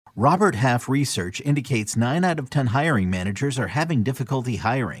Robert Half research indicates 9 out of 10 hiring managers are having difficulty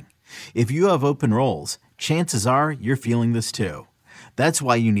hiring. If you have open roles, chances are you're feeling this too. That's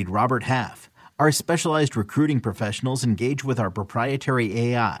why you need Robert Half. Our specialized recruiting professionals engage with our proprietary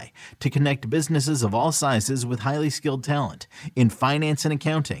AI to connect businesses of all sizes with highly skilled talent in finance and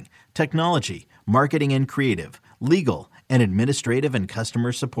accounting, technology, marketing and creative, legal, and administrative and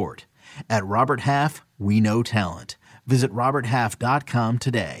customer support. At Robert Half, we know talent. Visit roberthalf.com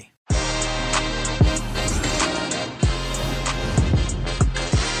today.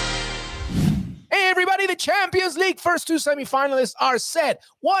 Hey everybody, the Champions League first 2 semifinalists are set.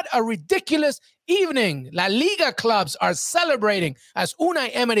 What a ridiculous evening. La Liga clubs are celebrating as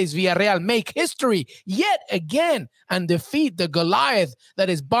Unai Emery's Villarreal make history yet again and defeat the Goliath that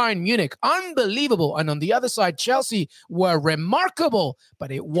is Bayern Munich. Unbelievable. And on the other side, Chelsea were remarkable,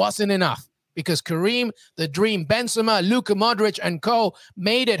 but it wasn't enough, because Karim, the Dream, Benzema, Luka Modric, and co.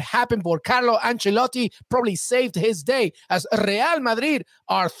 made it happen for Carlo Ancelotti, probably saved his day as Real Madrid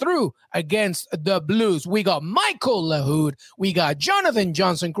are through against the Blues. We got Michael Lahoud, we got Jonathan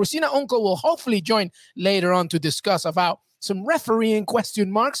Johnson. Christina Onco will hopefully join later on to discuss about some refereeing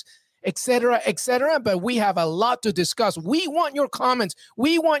question marks, etc., etc. But we have a lot to discuss. We want your comments.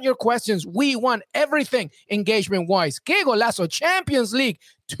 We want your questions. We want everything engagement-wise. Que Golazo Champions League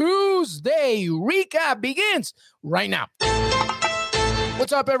Tuesday recap begins right now.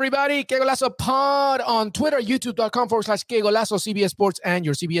 What's up, everybody? Que Golazo Pod on Twitter, youtube.com/Que Golazo, CBS Sports, and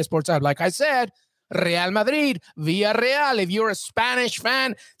your CBS Sports app. Like I said, Real Madrid, Villarreal. If you're a Spanish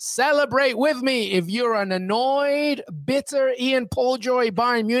fan, celebrate with me. If you're an annoyed, bitter Ian Poljoy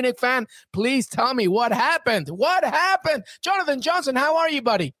Bayern Munich fan, please tell me what happened. What happened? Jonathan Johnson, how are you,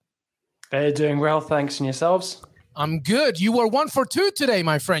 buddy? Hey, doing well, thanks. And yourselves? I'm good. You were 1 for 2 today,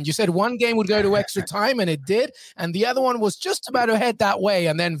 my friend. You said one game would go to extra time, and it did. And the other one was just about to head that way.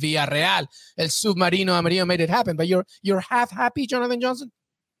 And then Villarreal, El Submarino Amarillo made it happen. But you're half happy, Jonathan Johnson?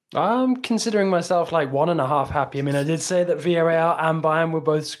 I'm considering myself like 1.5 happy. I mean, I did say that Villarreal and Bayern were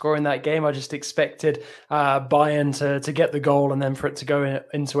both scoring that game. I just expected Bayern to get the goal and then for it to go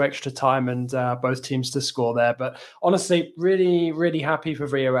into extra time and both teams to score there. But honestly, really, really happy for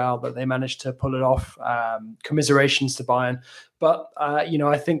Villarreal that they managed to pull it off. Commiserations to Bayern. But,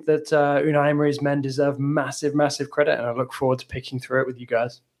 I think that Unai Emery's men deserve massive, massive credit, and I look forward to picking through it with you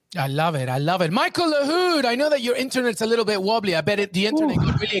guys. I love it. I love it. Michael Lahoud, I know that your internet's a little bit wobbly. I bet the internet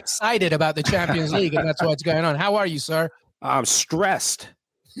got really excited about the Champions League, and that's what's going on. How are you, sir? I'm stressed.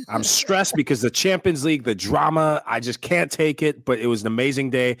 I'm stressed because the Champions League, the drama, I just can't take it, but it was an amazing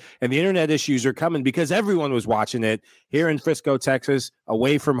day, and the internet issues are coming because everyone was watching it here in Frisco, Texas,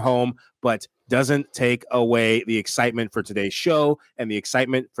 away from home, but doesn't take away the excitement for today's show and the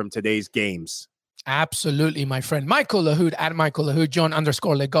excitement from today's games. Absolutely, my friend. Michael Lahoud, at Michael Lahoud,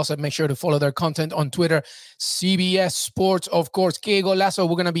 John_LeGossip. Make sure to follow their content on Twitter. CBS Sports, of course. Que Golazo.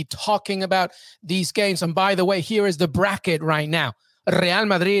 We're going to be talking about these games. And by the way, here is the bracket right now. Real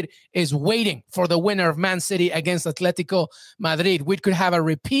Madrid is waiting for the winner of Man City against Atletico Madrid. We could have a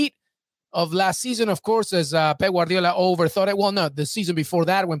repeat of last season, of course, as Pep Guardiola overthought it. Well, no, the season before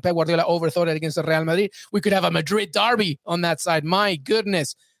that, when Pep Guardiola overthought it against the Real Madrid. We could have a Madrid derby on that side. My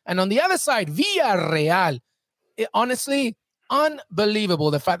goodness. And on the other side, Villarreal. Honestly,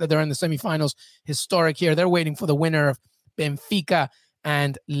 unbelievable. The fact that they're in the semifinals, historic here. They're waiting for the winner of Benfica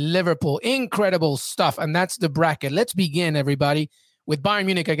and Liverpool. Incredible stuff. And that's the bracket. Let's begin, everybody, with Bayern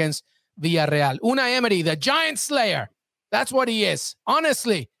Munich against Villarreal. Unai Emery, the giant slayer. That's what he is.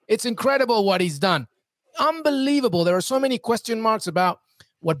 Honestly, it's incredible what he's done. Unbelievable. There are so many question marks about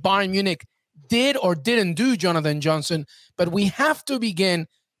what Bayern Munich did or didn't do, Jonathan Johnson. But we have to begin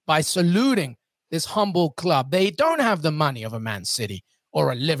by saluting this humble club. They don't have the money of a Man City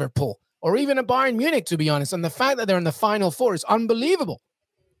or a Liverpool or even a Bayern Munich, to be honest. And the fact that they're in the Final Four is unbelievable.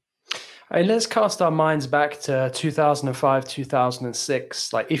 Hey, let's cast our minds back to 2005,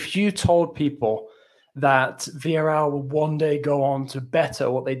 2006. Like, if you told people that Villarreal will one day go on to better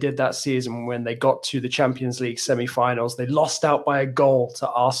what they did that season when they got to the Champions League semi-finals, they lost out by a goal to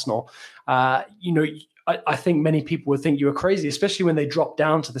Arsenal. I think many people would think you were crazy, especially when they dropped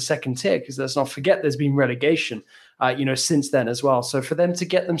down to the second tier, because let's not forget there's been relegation, since then as well. So for them to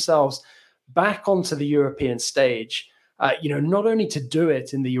get themselves back onto the European stage, not only to do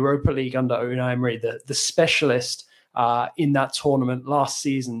it in the Europa League under Unai Emery, the specialist in that tournament last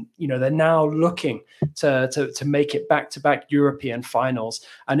season, they're now looking to make it back-to-back European finals,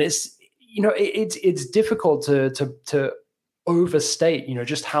 and it's difficult to overstate,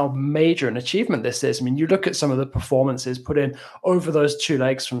 just how major an achievement this is. I mean, you look at some of the performances put in over those 2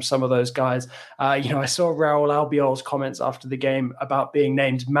 legs from some of those guys. I saw Raul Albiol's comments after the game about being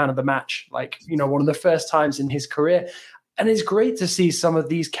named man of the match, one of the first times in his career. And it's great to see some of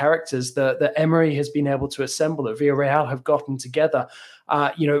these characters that Emery has been able to assemble, that Villarreal have gotten together,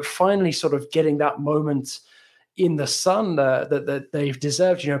 finally sort of getting that moment in the sun that they've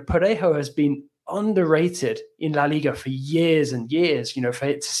deserved. Parejo has been underrated in La Liga for years and years,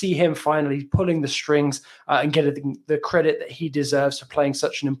 to see him finally pulling the strings and getting the credit that he deserves for playing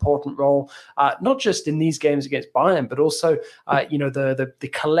such an important role, not just in these games against Bayern, but also, the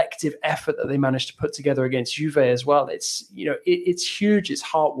collective effort that they managed to put together against Juve as well. It's, it's huge. It's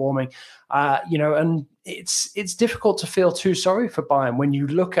heartwarming, and it's difficult to feel too sorry for Bayern when you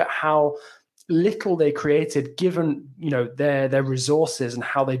look at how little they created, given their resources, and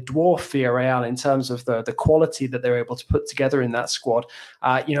how they dwarf Villarreal in terms of the quality that they're able to put together in that squad.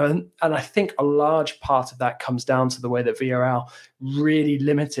 And I think a large part of that comes down to the way that Villarreal really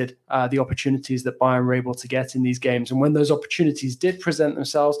limited the opportunities that Bayern were able to get in these games. And when those opportunities did present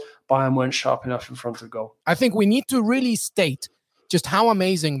themselves, Bayern weren't sharp enough in front of goal. I think we need to really state just how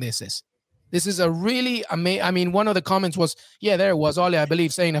amazing this is. This is a really amazing. I mean, one of the comments was, there was Ole, I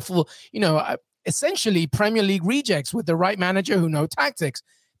believe, saying a full, essentially Premier League rejects with the right manager who know tactics.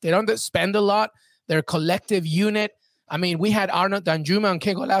 They don't spend a lot. They're a collective unit. I mean, we had Arnaud Danjuma on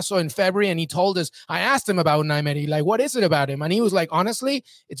Que Golazo in February, and he told us, I asked him about Unai Emery, what is it about him? And he was like, honestly,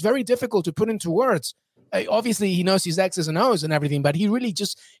 it's very difficult to put into words. Obviously, he knows his X's and O's and everything, but he really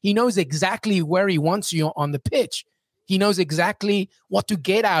he knows exactly where he wants you on the pitch. He knows exactly what to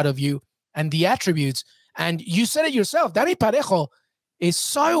get out of you and the attributes. And you said it yourself, Dani Parejo is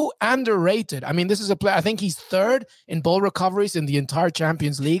so underrated. I mean, this is a player, I think he's 3rd in ball recoveries in the entire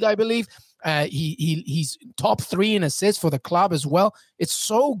Champions League, I believe. He's top 3 in assists for the club as well. It's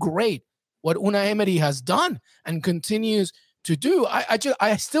so great what Unai Emery has done and continues to do.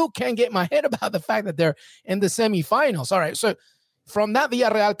 I still can't get my head about the fact that they're in the semifinals. All right, so from that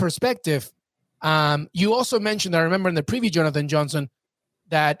Villarreal perspective, you also mentioned, I remember in the preview, Jonathan Johnson,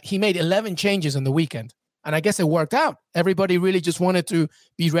 that he made 11 changes in the weekend. And I guess it worked out. Everybody really just wanted to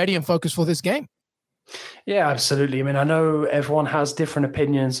be ready and focused for this game. Yeah, absolutely. I mean, I know everyone has different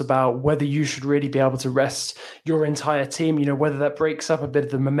opinions about whether you should really be able to rest your entire team, whether that breaks up a bit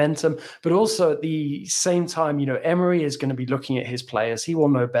of the momentum, but also at the same time, Emery is going to be looking at his players. He will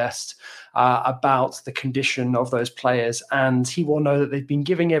know best about the condition of those players, and he will know that they've been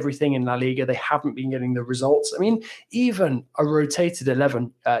giving everything in La Liga. They haven't been getting the results. I mean, even a rotated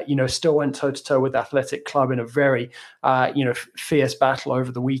 11, still went toe-to-toe with Athletic Club in a very, fierce battle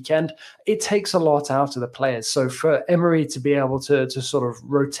over the weekend. It takes a lot out of the players. So for Emery to be able to sort of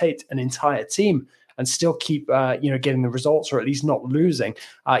rotate an entire team and still keep, getting the results, or at least not losing,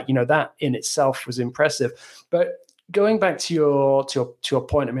 that in itself was impressive. But going back to your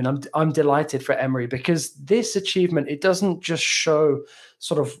point, I mean, I'm delighted for Emery, because this achievement, it doesn't just show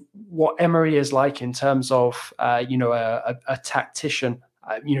sort of what Emery is like in terms of, a tactician,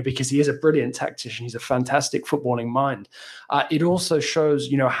 because he is a brilliant tactician. He's a fantastic footballing mind. It also shows,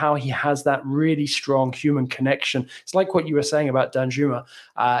 how he has that really strong human connection. It's like what you were saying about Danjuma.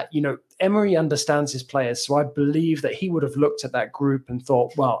 Emery understands his players. So I believe that he would have looked at that group and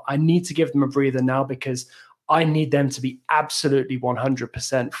thought, well, I need to give them a breather now, because I need them to be absolutely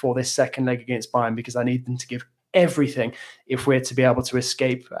 100% for this second leg against Bayern, because I need them to give everything if we're to be able to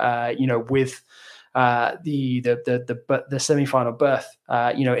escape, with the semi-final berth,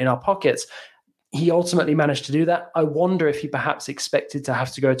 in our pockets. He ultimately managed to do that. I wonder if he perhaps expected to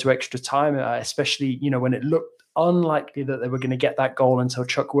have to go to extra time, especially, when it looked unlikely that they were going to get that goal until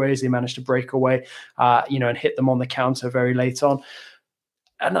Chukwueze managed to break away, and hit them on the counter very late on.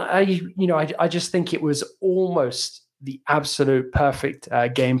 And I just think it was almost the absolute perfect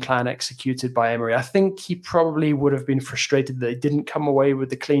game plan executed by Emery. I think he probably would have been frustrated that they didn't come away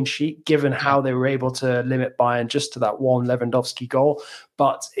with the clean sheet, given how they were able to limit Bayern just to that one Lewandowski goal.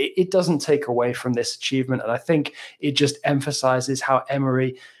 But it doesn't take away from this achievement. And I think it just emphasizes how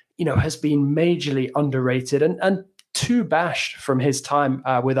Emery, has been majorly underrated and too bashed from his time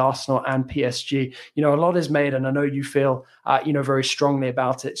with Arsenal and PSG. A lot is made, and I know you feel, very strongly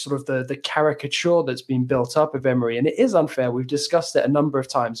about it, sort of the caricature that's been built up of Emery. And it is unfair. We've discussed it a number of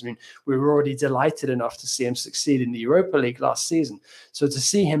times. I mean, we were already delighted enough to see him succeed in the Europa League last season. So to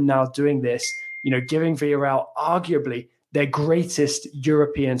see him now doing this, giving Villarreal arguably their greatest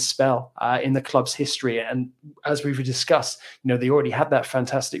European spell in the club's history. And as we've discussed, they already had that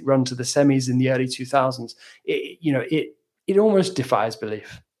fantastic run to the semis in the early 2000s. It almost defies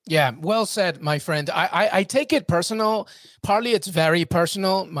belief. Yeah, well said, my friend. I take it personal. Partly it's very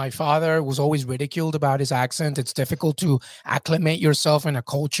personal. My father was always ridiculed about his accent. It's difficult to acclimate yourself in a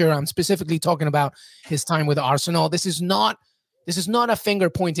culture. I'm specifically talking about his time with Arsenal. This is not a finger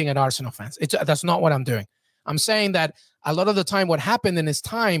pointing at Arsenal fans. That's not what I'm doing. I'm saying that a lot of the time what happened in his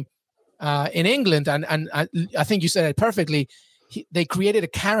time in England, and I think you said it perfectly, they created a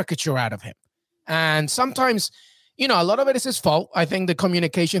caricature out of him. And sometimes, a lot of it is his fault. I think the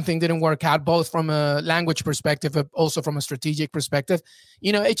communication thing didn't work out, both from a language perspective, but also from a strategic perspective.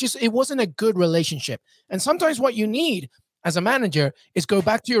 It wasn't a good relationship. And sometimes what you need as a manager is go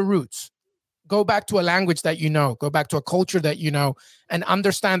back to your roots, go back to a language that go back to a culture that and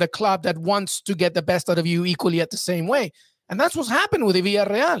understand a club that wants to get the best out of you equally at the same way. And that's what's happened with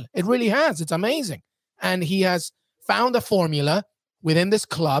Villarreal. It really has. It's amazing. And he has found a formula within this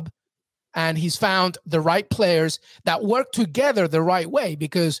club, and he's found the right players that work together the right way,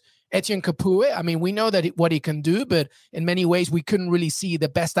 because Etienne Capoue, we know that what he can do, but in many ways we couldn't really see the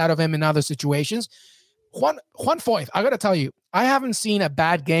best out of him in other situations. Juan Foyth, I got to tell you, I haven't seen a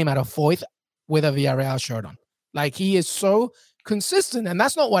bad game out of Foyth with a Villarreal shirt on. Like, he is so consistent, and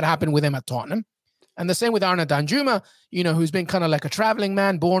that's not what happened with him at Tottenham. And the same with Arnaud Danjuma, who's been kind of like a traveling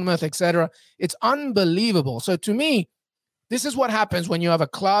man, Bournemouth, etc. It's unbelievable. So to me, this is what happens when you have a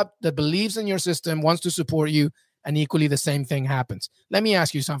club that believes in your system, wants to support you, and equally the same thing happens. Let me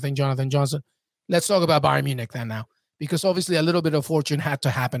ask you something, Jonathan Johnson. Let's talk about Bayern Munich then now, because obviously a little bit of fortune had to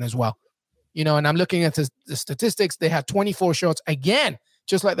happen as well. And I'm looking at the statistics. They had 24 shots again,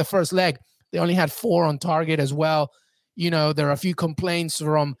 just like the first leg. They only had 4 on target as well. There are a few complaints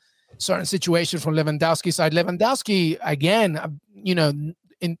from certain situations from Lewandowski's side. Lewandowski, again,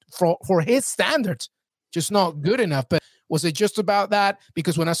 for his standards, just not good enough. But was it just about that?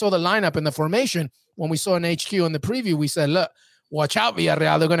 Because when I saw the lineup and the formation, when we saw an HQ in the preview, we said, look, watch out,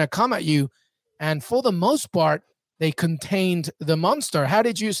 Villarreal. They're going to come at you. And for the most part, they contained the monster. How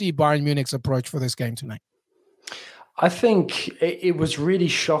did you see Bayern Munich's approach for this game tonight? I think it was really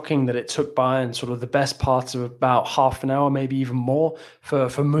shocking that it took Bayern sort of the best part of about half an hour, maybe even more, for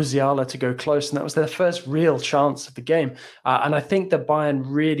Musiala to go close. And that was their first real chance of the game. And I think that Bayern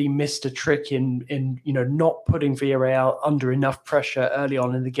really missed a trick in not putting Villarreal under enough pressure early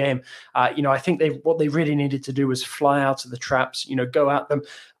on in the game. I think what they really needed to do was fly out of the traps, go at them.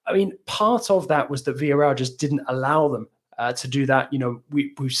 Part of that was that Villarreal just didn't allow them to do that.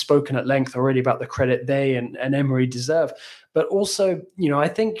 We've spoken at length already about the credit they and Emery deserve. But also, I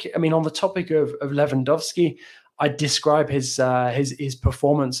think, on the topic of Lewandowski, I describe his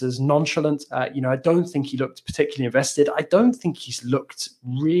performance as nonchalant. I don't think he looked particularly invested. I don't think he's looked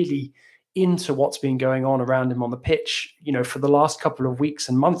really into what's been going on around him on the pitch, for the last couple of weeks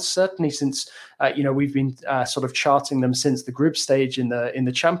and months, certainly since, we've been sort of charting them since the group stage in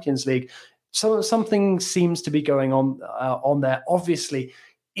the Champions League. So something seems to be going on there. Obviously,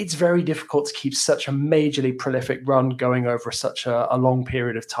 it's very difficult to keep such a majorly prolific run going over such a long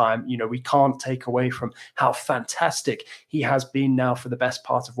period of time. We can't take away from how fantastic he has been now for the best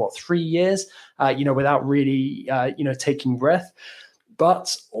part of 3 years, without really, taking breath.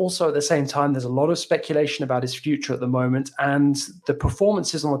 But also at the same time, there's a lot of speculation about his future at the moment, and the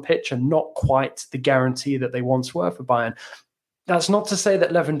performances on the pitch are not quite the guarantee that they once were for Bayern. That's not to say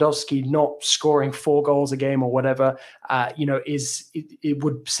that Lewandowski not scoring 4 goals a game or whatever, it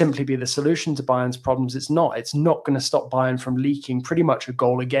would simply be the solution to Bayern's problems. It's not. It's not going to stop Bayern from leaking pretty much a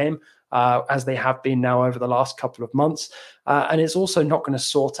goal a game, as they have been now over the last couple of months. And it's also not going to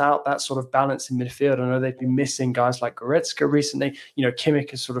sort out that sort of balance in midfield. I know they've been missing guys like Goretzka recently. Kimmich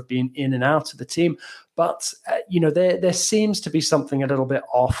has sort of been in and out of the team. But, there seems to be something a little bit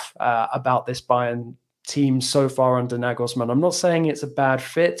off about this Bayern team so far under Nagelsmann. I'm not saying it's a bad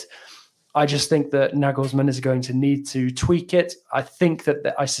fit. I just think that Nagelsmann is going to need to tweak it. I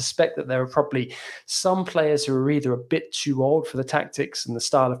suspect that there are probably some players who are either a bit too old for the tactics and the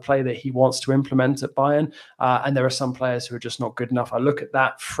style of play that he wants to implement at Bayern, and there are some players who are just not good enough. I look at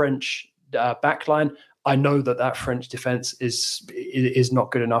that French backline. I know that French defense is not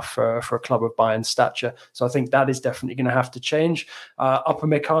good enough for a club of Bayern's stature. So I think that is definitely going to have to change.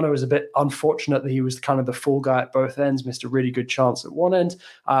 Upamecano is a bit unfortunate that he was kind of the full guy at both ends, missed a really good chance at one end,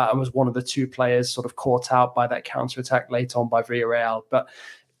 and was one of the 2 players sort of caught out by that counter-attack late on by Villarreal. But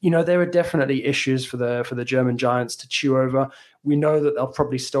there are definitely issues for the German Giants to chew over. We know that they'll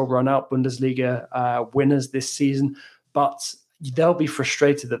probably still run out Bundesliga winners this season, but they'll be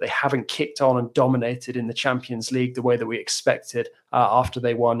frustrated that they haven't kicked on and dominated in the Champions League the way that we expected after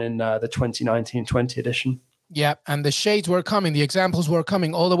they won in the 2019-20 edition. Yeah, and the shades were coming. The examples were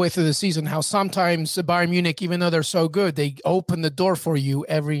coming all the way through the season, how sometimes Bayern Munich, even though they're so good, they open the door for you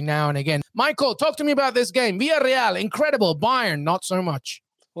every now and again. Michael, talk to me about this game. Villarreal, incredible. Bayern, not so much.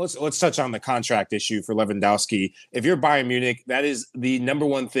 Let's touch on the contract issue for Lewandowski. If you're Bayern Munich, that is the number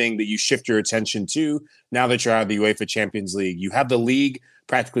one thing that you shift your attention to now that you're out of the UEFA Champions League. You have the league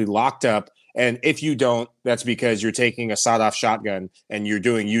practically locked up. And if you don't, that's because you're taking a sawed-off shotgun and you're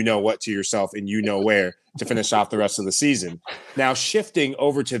doing you-know-what to yourself and you-know-where to finish off the rest of the season. Now, shifting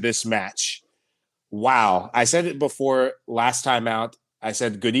over to this match, wow. I said it before last time out. I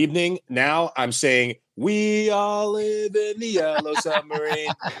said, good evening. Now I'm saying, we all live in the yellow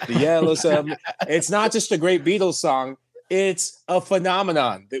submarine, the yellow submarine. It's not just a great Beatles song. It's a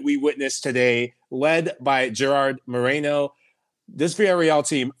phenomenon that we witnessed today, led by Gerard Moreno. This Villarreal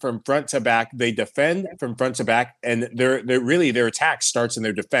team, from front to back, they defend from front to back, and their attack starts in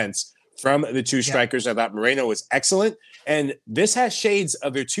their defense from the two strikers. I thought Moreno was excellent, and this has shades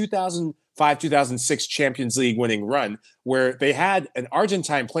of their 2005-2006 Champions League winning run, where they had an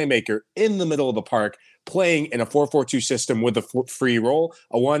Argentine playmaker in the middle of the park playing in a 4-4-2 system with a free roll,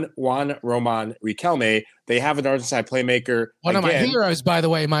 Juan Roman Riquelme. They have an Argentine playmaker. One of my heroes, by the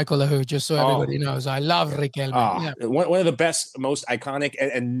way, Michael Lahu, just so everybody knows. I love Riquelme. One of the best, most iconic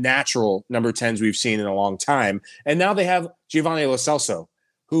and natural number 10s we've seen in a long time. And now they have Giovanni Lo Celso,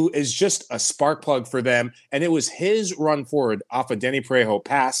 who is just a spark plug for them. And it was his run forward off a Denny Parejo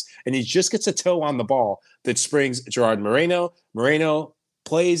pass, and he just gets a toe on the ball that springs Gerard Moreno. Moreno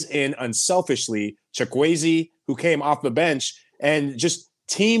plays in unselfishly Chukwueze, who came off the bench, and just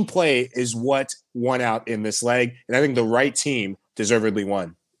team play is what won out in this leg. And I think the right team deservedly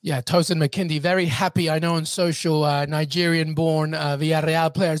won. Yeah, Tosin McKindy, very happy. I know on social, Nigerian-born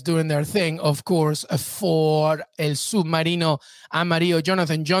Villarreal players doing their thing, of course, for El Submarino Amarillo.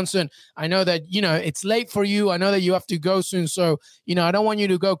 Jonathan Johnson, I know that, it's late for you. I know that you have to go soon. So, I don't want you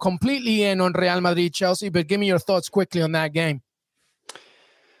to go completely in on Real Madrid-Chelsea, but give me your thoughts quickly on that game.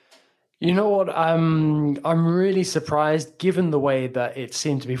 You know what? I'm really surprised, given the way that it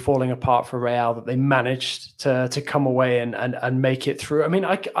seemed to be falling apart for Real, that they managed to come away and make it through. I mean,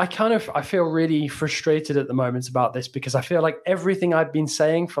 I feel really frustrated at the moment about this, because I feel like everything I've been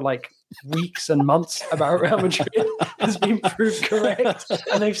saying for like weeks and months about Real Madrid has been proved correct,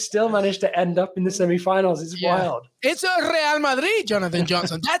 and they've still managed to end up in the semifinals. It's wild. It's a Real Madrid, Jonathan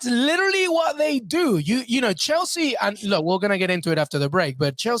Johnson. That's literally what they do. You know, Chelsea, and look, we're going to get into it after the break,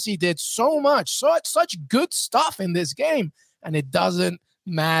 but Chelsea did so much, such good stuff in this game, and it doesn't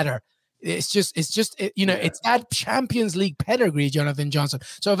matter. It's just it's that Champions League pedigree, Jonathan Johnson.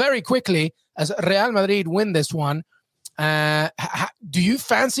 So very quickly, as Real Madrid win this one, do you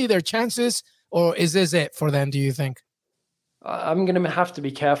fancy their chances, or is this it for them, do you think? I'm going to have to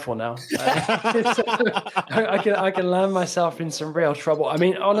be careful now. I can land myself in some real trouble. I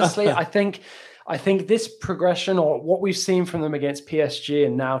mean, honestly, I think this progression, or what we've seen from them against PSG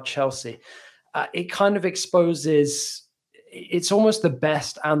and now Chelsea, it kind of exposes, it's almost the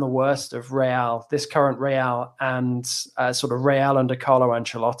best and the worst of Real, this current Real, and sort of Real under Carlo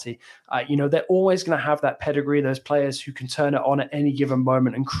Ancelotti. They're always going to have that pedigree, those players who can turn it on at any given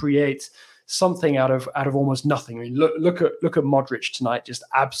moment and create something out of almost nothing. I mean, look at Modric tonight, just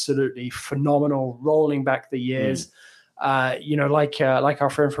absolutely phenomenal, rolling back the years. Like our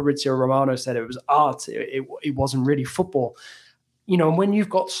friend Fabrizio Romano said, it was art. It wasn't really football. And when you've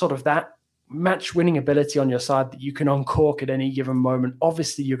got sort of that match-winning ability on your side that you can uncork at any given moment,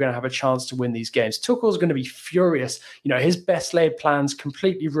 obviously you're going to have a chance to win these games. Tuchel's going to be furious. His best laid plans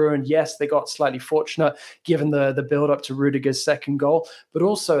completely ruined. Yes, they got slightly fortunate given the build-up to Rudiger's second goal, but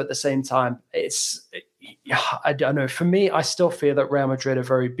also at the same time, I don't know. For me, I still fear that Real Madrid are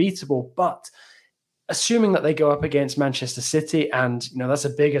very beatable, but assuming that they go up against Manchester City, and that's a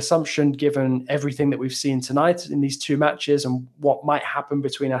big assumption given everything that we've seen tonight in these two matches and what might happen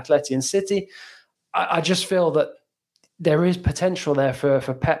between Atleti and City, I just feel that there is potential there for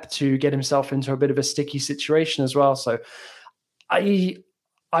Pep to get himself into a bit of a sticky situation as well. So I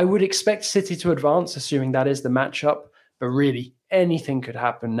would expect City to advance, assuming that is the matchup, but really anything could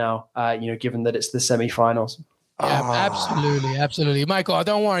happen now, given that it's the semi-finals. Yeah, absolutely. Michael,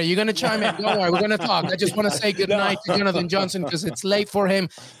 don't worry. You're going to chime in. Don't worry. We're going to talk. I just want to say good night to Jonathan Johnson because it's late for him.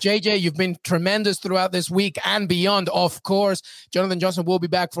 JJ, you've been tremendous throughout this week and beyond, of course. Jonathan Johnson will be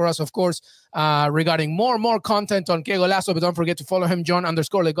back for us, of course, regarding more content on Que Golazo, but don't forget to follow him,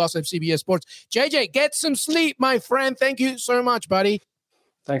 John_LeGossip, CBS Sports. JJ, get some sleep, my friend. Thank you so much, buddy.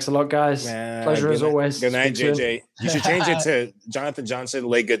 Thanks a lot, guys. Pleasure as always. Good night, JJ. You should change it to Jonathan Johnson,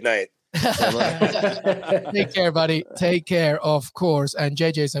 lay good night. Take care, buddy. Take care, of course. And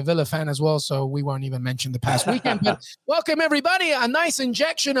JJ's a Villa fan as well, so we won't even mention the past weekend. But welcome, everybody. A nice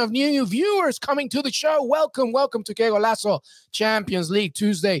injection of new viewers coming to the show. Welcome to Que Golazo Champions League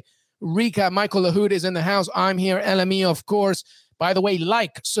Tuesday recap. Michael Lahoud is in the house. I'm here, LME, of course. By the way,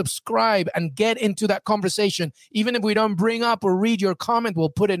 like, subscribe, and get into that conversation. Even if we don't bring up or read your comment, we'll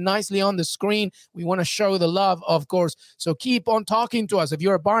put it nicely on the screen. We want to show the love, of course. So keep on talking to us. If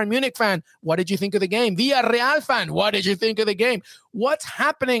you're a Bayern Munich fan, what did you think of the game? Villarreal fan, what did you think of the game? What's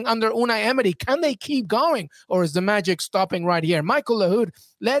happening under Unai Emery? Can they keep going, or is the magic stopping right here? Michael Lahoud,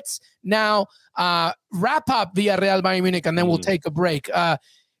 let's now wrap up Villarreal Bayern Munich, and then we'll take a break.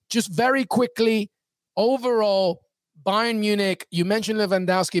 Just very quickly, overall, Bayern Munich, you mentioned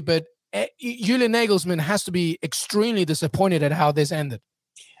Lewandowski, but Julian Nagelsmann has to be extremely disappointed at how this ended.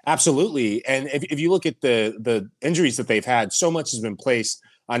 Absolutely. And if you look at the injuries that they've had, so much has been placed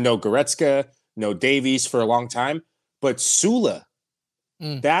on no Goretzka, no Davies for a long time. But Sula,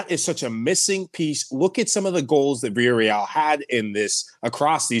 that is such a missing piece. Look at some of the goals that Villarreal had in this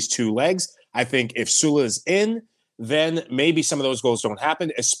across these two legs. I think if Sula is in, then maybe some of those goals don't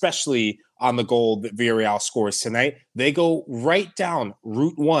happen, especially on the goal that Villarreal scores tonight. They go right down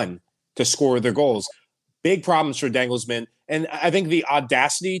Route 1 to score their goals. Big problems for Nagelsmann. And I think the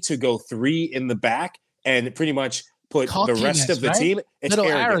audacity to go 3 in the back and pretty much put the rest of the team, it's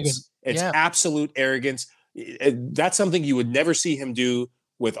arrogance. It's absolute arrogance. That's something you would never see him do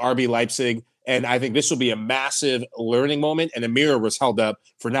with RB Leipzig. And I think this will be a massive learning moment. And a mirror was held up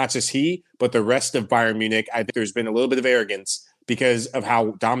for not just he, but the rest of Bayern Munich. I think there's been a little bit of arrogance because of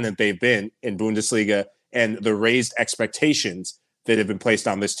how dominant they've been in Bundesliga and the raised expectations that have been placed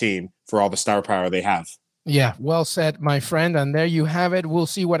on this team for all the star power they have. Yeah, well said, my friend. And there you have it. We'll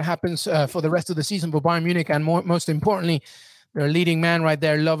see what happens for the rest of the season for Bayern Munich. And most importantly, their leading man right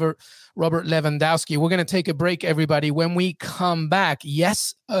there, Robert Lewandowski. We're going to take a break, everybody. When we come back,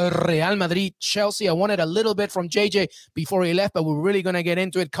 yes, Real Madrid, Chelsea. I wanted a little bit from JJ before he left, but we're really going to get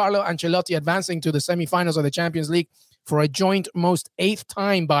into it. Carlo Ancelotti advancing to the semifinals of the Champions League for a joint most 8th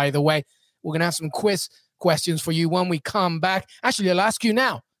time, by the way. We're going to have some quiz questions for you when we come back. Actually, I'll ask you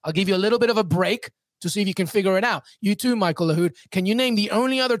now. I'll give you a little bit of a break to see if you can figure it out. You too, Michael Lahoud. Can you name the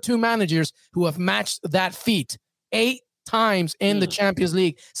only other 2 managers who have matched that feat 8 times in the Champions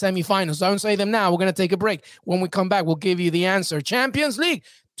League semifinals? Don't say them now. We're going to take a break. When we come back, we'll give you the answer. Champions League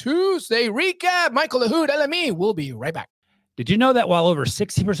Tuesday recap. Michael Lahoud, LME. We'll be right back. Did you know that while over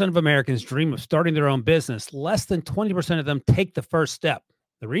 60% of Americans dream of starting their own business, less than 20% of them take the first step?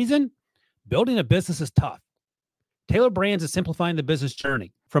 The reason? Building a business is tough. Taylor Brands is simplifying the business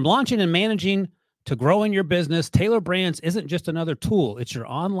journey. From launching and managing to growing your business, Taylor Brands isn't just another tool. It's your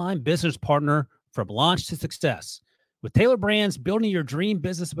online business partner from launch to success. With Taylor Brands, building your dream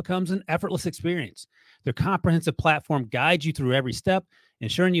business becomes an effortless experience. Their comprehensive platform guides you through every step,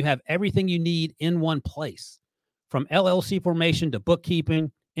 ensuring you have everything you need in one place. From LLC formation to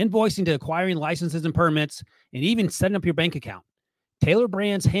bookkeeping, invoicing to acquiring licenses and permits, and even setting up your bank account, Taylor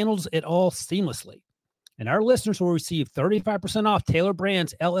Brands handles it all seamlessly. And our listeners will receive 35% off Taylor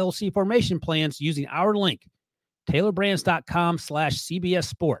Brands LLC formation plans using our link, taylorbrands.com/CBS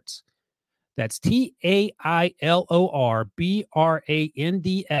Sports. That's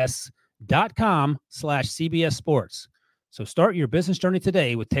TAILORBRANDS.com/CBS Sports. So start your business journey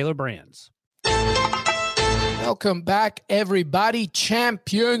today with Taylor Brands. Welcome back, everybody.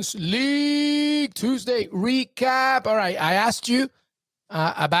 Champions League Tuesday recap. All right, I asked you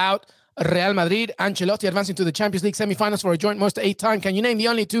about Real Madrid. Ancelotti advancing to the Champions League semifinals for a joint most 8 time. Can you name the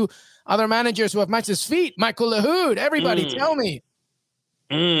only 2 other managers who have matched his feet? Michael Lahoud, everybody, tell me.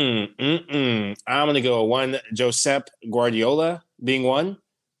 I'm going to go 1, Josep Guardiola being 1.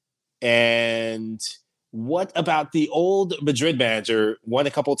 And what about the old Madrid manager? Won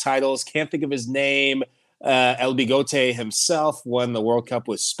a couple titles. Can't think of his name. El Bigote himself won the World Cup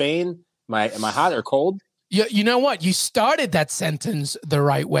with Spain. Am I hot or cold? You know what? You started that sentence the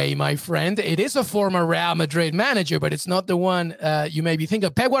right way, my friend. It is a former Real Madrid manager, but it's not the one you maybe think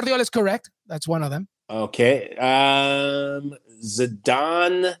of. Pep Guardiola is correct. That's one of them. Okay.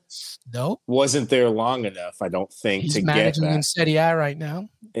 Zidane wasn't there long enough, I don't think, He's to get that. He's managing in Serie A right now.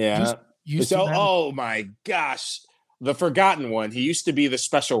 Yeah. Oh, my gosh. The forgotten one. He used to be the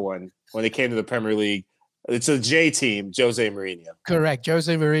special one when it came to the Premier League. It's a J team, Jose Mourinho. Correct.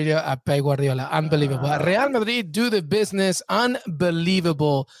 Jose Mourinho, Pep Guardiola. Unbelievable. Real Madrid do the business.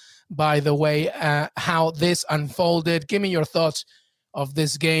 Unbelievable, by the way, how this unfolded. Give me your thoughts of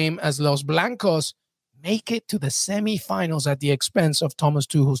this game as Los Blancos make it to the semifinals at the expense of Thomas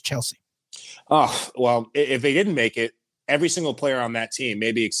Tuchel's Chelsea. Oh, well, if they didn't make it, every single player on that team,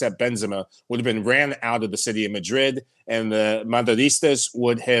 maybe except Benzema, would have been ran out of the city of Madrid, and the Madridistas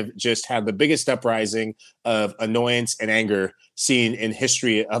would have just had the biggest uprising of annoyance and anger seen in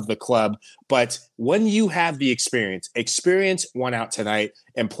history of the club. But when you have the experience won out tonight,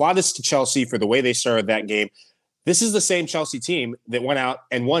 and plaudits to Chelsea for the way they started that game. This is the same Chelsea team that went out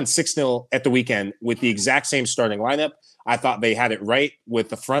and won 6-0 at the weekend with the exact same starting lineup. I thought they had it right with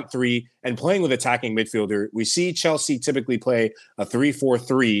the front three and playing with attacking midfielder. We see Chelsea typically play a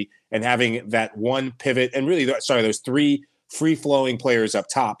 3-4-3 and having that one pivot and really, those three free-flowing players up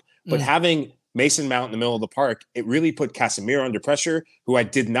top. But having Mason Mount in the middle of the park, it really put Casemiro under pressure, who I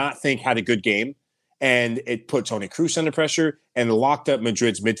did not think had a good game. And it put Toni Kroos under pressure and locked up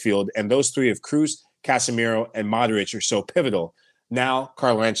Madrid's midfield. And those three of Kroos, Casemiro, and Modric are so pivotal. Now,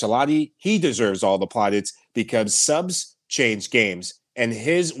 Carlo Ancelotti, he deserves all the plaudits because subs change games. And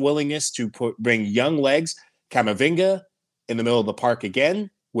his willingness to bring young legs, Camavinga in the middle of the park again,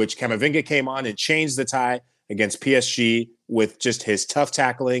 which Camavinga came on and changed the tie against PSG with just his tough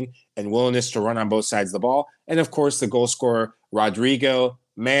tackling and willingness to run on both sides of the ball. And, of course, the goal scorer, Rodrigo.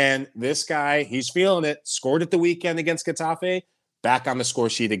 Man, this guy, he's feeling it. Scored at the weekend against Getafe, back on the score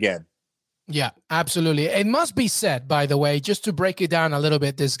sheet again. Yeah, absolutely. It must be said, by the way, just to break it down a little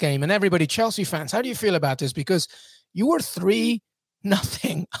bit, this game, and everybody, Chelsea fans, how do you feel about this? Because you were 3-0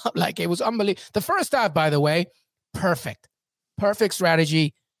 up, like it was unbelievable. The first half, by the way, perfect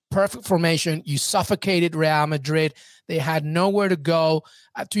strategy, perfect formation. You suffocated Real Madrid. They had nowhere to go.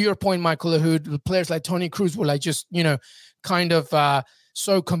 To your point, Michael Lahoud, players like Toni Kroos were like just, kind of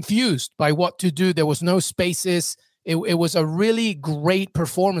so confused by what to do. There was no spaces. It was a really great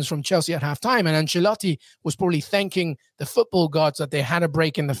performance from Chelsea at halftime, and Ancelotti was probably thanking the football gods that they had a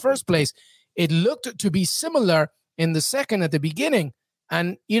break in the first place. It looked to be similar in the second at the beginning,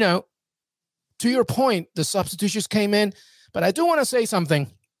 and, to your point, the substitutions came in, but I do want to say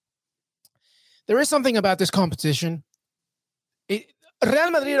something. There is something about this competition.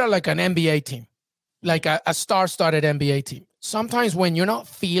 Real Madrid are like an NBA team, like a star-studded NBA team. Sometimes when you're not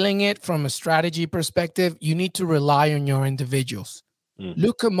feeling it from a strategy perspective, you need to rely on your individuals.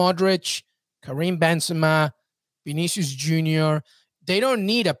 Luka Modric, Karim Benzema, Vinicius Jr., they don't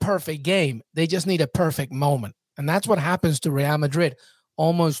need a perfect game. They just need a perfect moment. And that's what happens to Real Madrid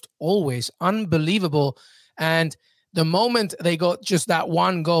almost always. Unbelievable. And the moment they got just that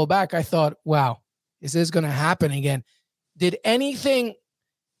one goal back, I thought, wow, is this going to happen again? The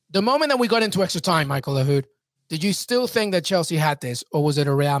moment that we got into extra time, Michael Lahoud, did you still think that Chelsea had this, or was it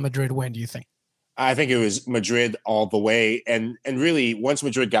a Real Madrid win, do you think? I think it was Madrid all the way. And really, once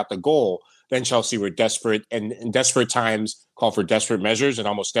Madrid got the goal, then Chelsea were desperate, and in desperate times call for desperate measures and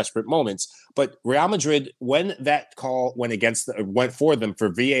almost desperate moments. But Real Madrid, when that call went for them for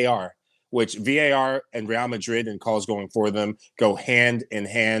VAR, which VAR and Real Madrid and calls going for them go hand in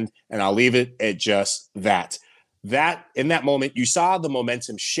hand, and I'll leave it at just that. That in that moment, you saw the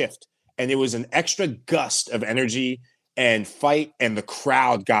momentum shift. And it was an extra gust of energy and fight, and the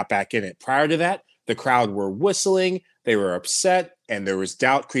crowd got back in it. Prior to that, the crowd were whistling, they were upset, and there was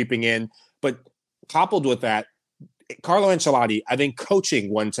doubt creeping in. But coupled with that, Carlo Ancelotti, I think,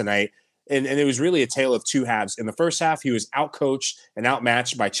 coaching one tonight, and it was really a tale of two halves. In the first half, he was outcoached and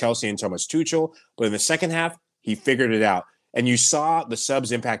outmatched by Chelsea and Thomas Tuchel. But in the second half, he figured it out. And you saw the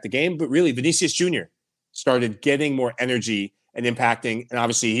subs impact the game, but really Vinicius Jr. started getting more energy and impacting, and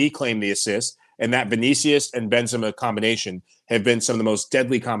obviously he claimed the assist, and that Vinicius and Benzema combination have been some of the most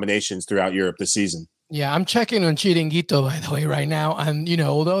deadly combinations throughout Europe this season. Yeah, I'm checking on Chiringuito, by the way, right now, and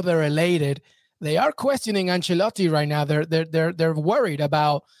although they're elated, they are questioning Ancelotti right now. They're worried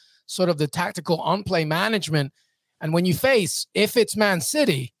about sort of the tactical on-play management, and when you face, if it's Man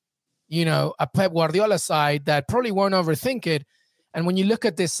City, a Pep Guardiola side that probably won't overthink it. And when you look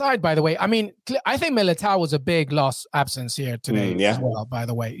at this side, by the way, I think Militao was a big loss absence here today as well, by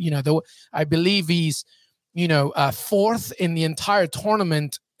the way. I believe he's, fourth in the entire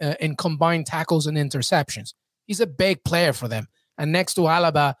tournament in combined tackles and interceptions. He's a big player for them. And next to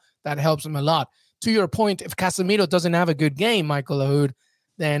Alaba, that helps him a lot. To your point, if Casemiro doesn't have a good game, Michael Lahoud,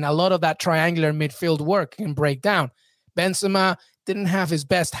 then a lot of that triangular midfield work can break down. Benzema didn't have his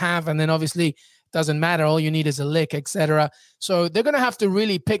best half, and then obviously doesn't matter. All you need is a lick, etc. So they're going to have to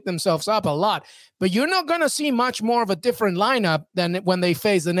really pick themselves up a lot. But you're not going to see much more of a different lineup than when they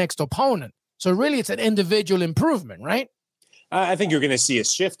face the next opponent. So really, it's an individual improvement, right? I think you're going to see a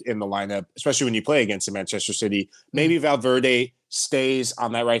shift in the lineup, especially when you play against Manchester City. Maybe Valverde stays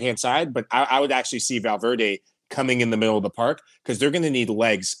on that right-hand side, but I would actually see Valverde coming in the middle of the park because they're going to need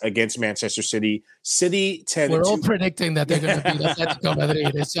legs against Manchester City. City tend We're all to predicting that they're going to beat Atletico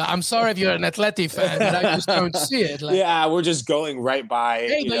Madrid. I'm sorry if you're an Atleti fan, but I just don't see it. Like, yeah, we're just going right by.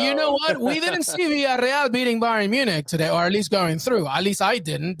 hey, but you know what? We didn't see Villarreal beating Bayern Munich today, or at least going through. At least I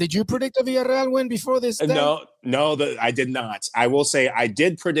didn't. Did you predict a Villarreal win before this day? No, I did not. I will say I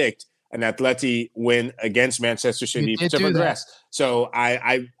did predict an Atleti win against Manchester City to progress. So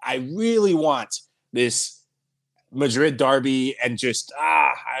I really want this Madrid derby and just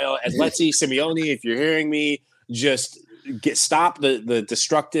Atleti, Simeone, if you're hearing me, just stop the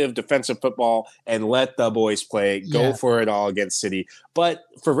destructive defensive football and let the boys play. Go for it all against City. But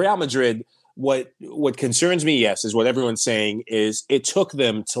for Real Madrid, what concerns me, yes, is what everyone's saying is it took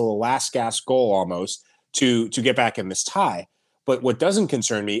them till the last gasp goal almost to get back in this tie. But what doesn't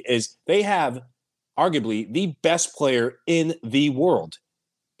concern me is they have arguably the best player in the world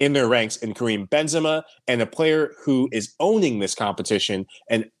in their ranks in Karim Benzema, and a player who is owning this competition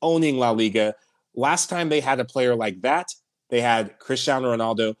and owning La Liga. Last time they had a player like that, they had Cristiano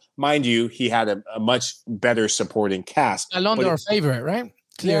Ronaldo. Mind you, he had a much better supporting cast. Alonso, our favorite, right?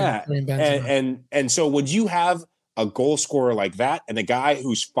 Yeah. And so would you have a goal scorer like that and a guy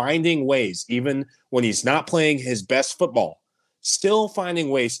who's finding ways, even when he's not playing his best football, still finding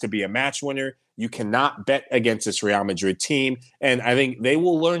ways to be a match winner? You cannot bet against this Real Madrid team. And I think they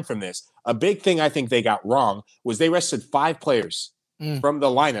will learn from this. A big thing I think they got wrong was they rested 5 players from the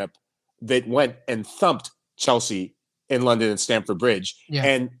lineup that went and thumped Chelsea in London and Stamford Bridge. Yeah.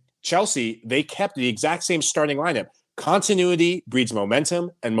 And Chelsea, they kept the exact same starting lineup. Continuity breeds momentum,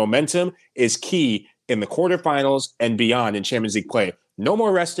 and momentum is key in the quarterfinals and beyond in Champions League play. No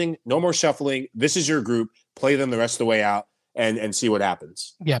more resting, no more shuffling. This is your group. Play them the rest of the way out. And see what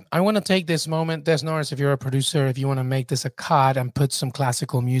happens. Yeah, I want to take this moment. Des Norris, if you're a producer, if you want to make this a cut and put some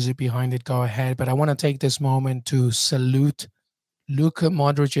classical music behind it, go ahead. But I want to take this moment to salute Luka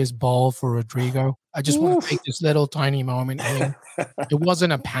Modric's ball for Rodrigo. I just want to take this little tiny moment here. It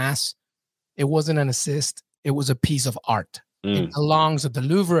wasn't a pass. It wasn't an assist. It was a piece of art. It belongs at the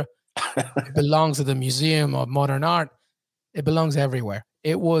Louvre. It belongs at the Museum of Modern Art. It belongs everywhere.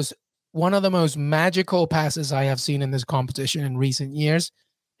 It was one of the most magical passes I have seen in this competition in recent years.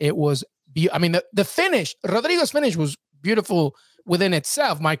 It was, the finish, Rodrigo's finish was beautiful within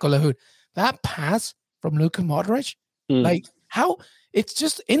itself, Michael Lahoud. That pass from Luka Modric, like how, it's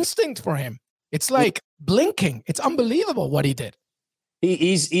just instinct for him. It's like blinking. It's unbelievable what he did.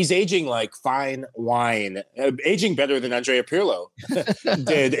 He's aging like fine wine, aging better than Andrea Pirlo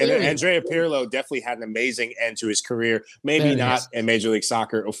did. And Andrea Pirlo definitely had an amazing end to his career. Maybe not in Major League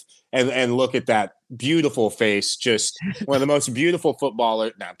Soccer. And look at that beautiful face. Just one of the most beautiful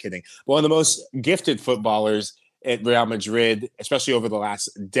footballers. No, I'm kidding. One of the most gifted footballers at Real Madrid, especially over the last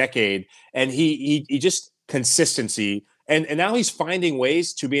decade. And he just consistency. And now he's finding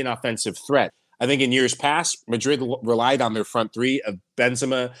ways to be an offensive threat. I think in years past, Madrid relied on their front three of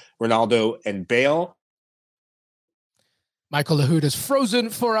Benzema, Ronaldo, and Bale. Michael Lahoud is frozen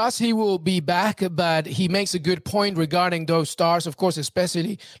for us. He will be back, but he makes a good point regarding those stars, of course,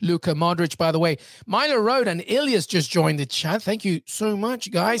 especially Luka Modric, by the way. Milo Road and Ilias just joined the chat. Thank you so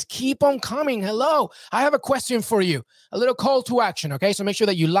much, guys. Keep on coming. Hello. I have a question for you. A little call to action, okay? So make sure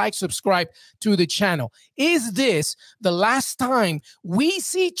that you like, subscribe to the channel. Is this the last time we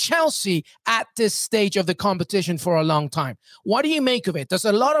see Chelsea at this stage of the competition for a long time? What do you make of it? Does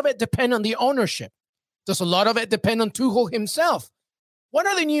a lot of it depend on the ownership? Does a lot of it depend on Tuchel himself? What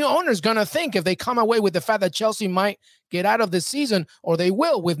are the new owners going to think if they come away with the fact that Chelsea might get out of the season, or they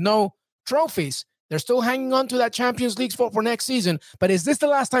will with no trophies? They're still hanging on to that Champions League spot for next season. But is this the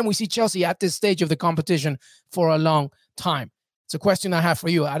last time we see Chelsea at this stage of the competition for a long time? It's a question I have for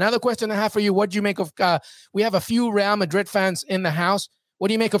you. Another question I have for you. What do you make of, we have a few Real Madrid fans in the house. What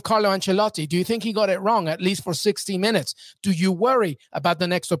do you make of Carlo Ancelotti? Do you think he got it wrong, at least for 60 minutes? Do you worry about the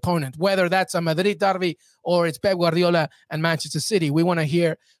next opponent, whether that's a Madrid derby or it's Pep Guardiola and Manchester City? We want to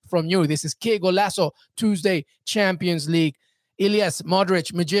hear from you. This is Que Golazo Tuesday Champions League. Ilias,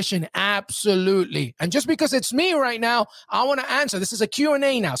 Modric, magician, absolutely. And just because it's me right now, I want to answer. This is a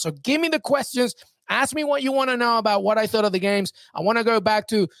Q&A now. So give me the questions. Ask me what you want to know about what I thought of the games. I want to go back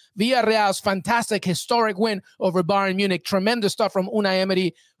to Villarreal's fantastic historic win over Bayern Munich. Tremendous stuff from Unai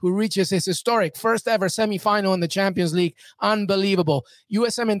Emery, who reaches his historic first ever semifinal in the Champions League. Unbelievable.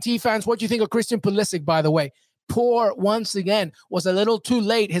 USMNT fans, what do you think of Christian Pulisic, by the way? Poor once again. Was a little too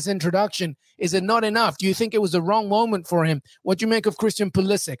late, his introduction. Is it not enough? Do you think it was the wrong moment for him? What do you make of Christian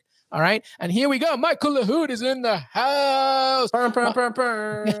Pulisic? All right. And here we go. Michael Lahoud is in the house.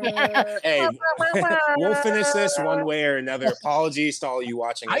 Hey, we'll finish this one way or another. Apologies to all you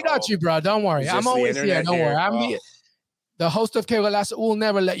watching. I got you, bro. Don't worry. I'm always here. Don't worry. I'm the host of Cable Lasso will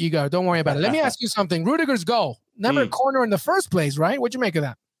never let you go. Don't worry about it. Let me ask you something. Rudiger's goal, never a corner in the first place, right? What'd you make of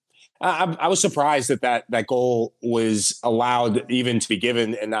that? I was surprised that goal was allowed even to be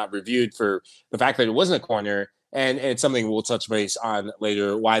given and not reviewed for the fact that it wasn't a corner. And it's something we'll touch base on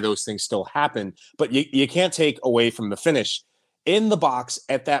later, why those things still happen. But you can't take away from the finish. In the box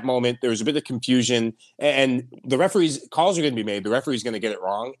at that moment, there was a bit of confusion, and the referees' calls are going to be made. The referee's going to get it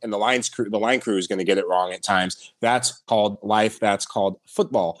wrong, and the line crew is going to get it wrong at times. That's called life. That's called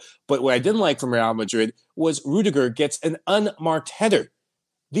football. But what I didn't like from Real Madrid was Rudiger gets an unmarked header.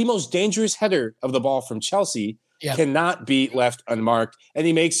 The most dangerous header of the ball from Chelsea cannot be left unmarked, and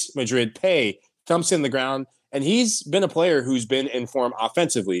he makes Madrid pay. Thumps in the ground, and he's been a player who's been in form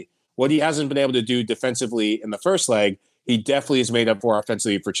offensively. What he hasn't been able to do defensively in the first leg, he definitely has made up for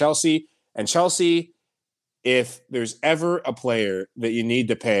offensively for Chelsea. And Chelsea, if there's ever a player that you need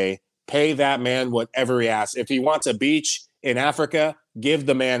to pay that man whatever he asks. If he wants a beach in Africa, give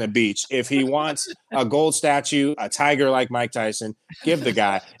the man a beach. If he wants a gold statue, a tiger like Mike Tyson, give the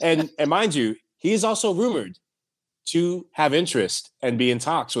guy. And mind you, he is also rumored to have interest and be in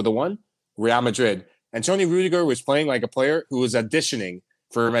talks with Real Madrid. Antonio Rudiger was playing like a player who was auditioning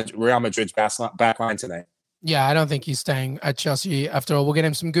for Real Madrid's back line tonight. Yeah, I don't think he's staying at Chelsea after all. We'll get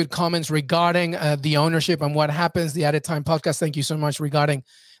him some good comments regarding the ownership and what happens. The Added Time podcast, thank you so much regarding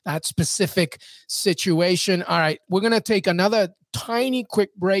that specific situation. All right, we're going to take another tiny quick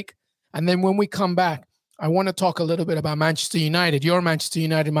break. And then when we come back, I want to talk a little bit about Manchester United, your Manchester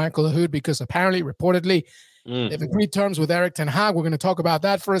United, Michael Lahoud, because apparently, reportedly, they've agreed terms with Erik ten Hag. We're going to talk about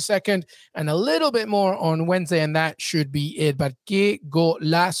that for a second and a little bit more on Wednesday, and that should be it. But Que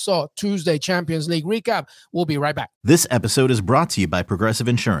Golazo Tuesday Champions League recap. We'll be right back. This episode is brought to you by Progressive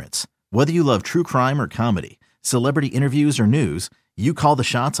Insurance. Whether you love true crime or comedy, celebrity interviews or news, you call the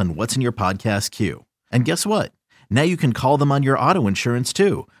shots on what's in your podcast queue. And guess what? Now you can call them on your auto insurance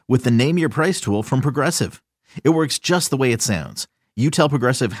too with the Name Your Price tool from Progressive. It works just the way it sounds. You tell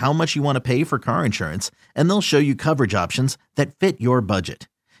Progressive how much you want to pay for car insurance, and they'll show you coverage options that fit your budget.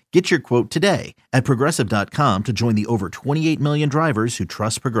 Get your quote today at Progressive.com to join the over 28 million drivers who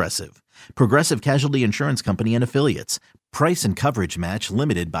trust Progressive. Progressive Casualty Insurance Company and Affiliates. Price and coverage match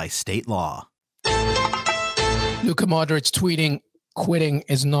limited by state law. Luka Modric tweeting, quitting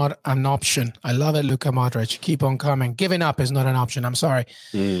is not an option. I love it, Luka Modric. Keep on coming. Giving up is not an option. I'm sorry.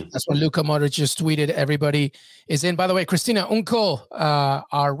 That's what Luka Modric just tweeted. Everybody is in. By the way, Cristina Unkel,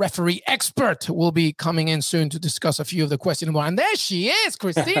 our referee expert, will be coming in soon to discuss a few of the questions. And there she is,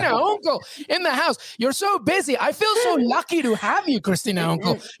 Cristina Unkel, in the house. You're so busy. I feel so lucky to have you, Cristina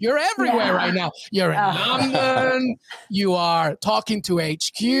Unkel. You're everywhere right now. You're in London. You are talking to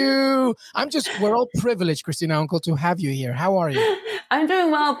HQ. We're all privileged, Cristina Unkel, to have you here. How are you? I'm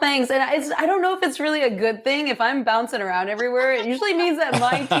doing well, thanks. And I don't know if it's really a good thing. If I'm bouncing around everywhere, it usually means that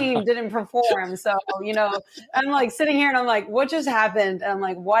my team didn't perform. So, I'm like sitting here and I'm like, what just happened? And I'm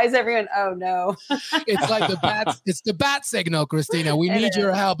like, why is everyone, oh no. It's like it's the bat signal, Cristina. We need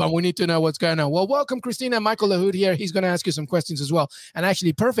your help and we need to know what's going on. Well, welcome, Cristina. Michael Lahoud here. He's going to ask you some questions as well. And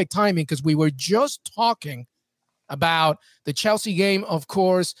actually perfect timing because we were just talking about the Chelsea game, of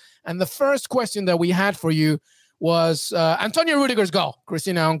course. And the first question that we had for you was Antonio Rudiger's goal,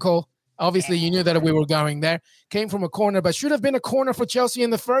 Cristina Unkel. Obviously, you knew that we were going there. Came from a corner, but should have been a corner for Chelsea in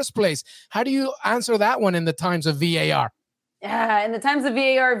the first place. How do you answer that one in the times of VAR? Yeah, in the times of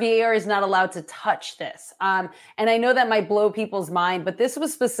VAR is not allowed to touch this. And I know that might blow people's mind, but this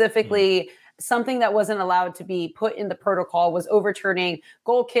was specifically something that wasn't allowed to be put in the protocol, was overturning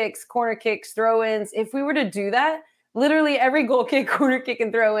goal kicks, corner kicks, throw-ins. If we were to do that, literally every goal kick, corner kick,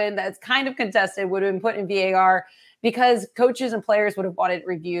 and throw in that's kind of contested would have been put in VAR because coaches and players would have wanted it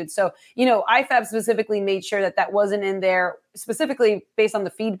reviewed. So, IFAB specifically made sure that wasn't in there, specifically based on the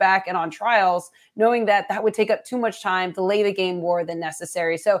feedback and on trials, knowing that would take up too much time, delay the game more than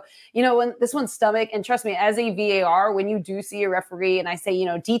necessary. So, when this one's stomach, and trust me, as a VAR, when you do see a referee, and I say,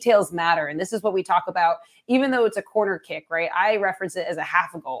 details matter, and this is what we talk about, even though it's a corner kick, right? I reference it as a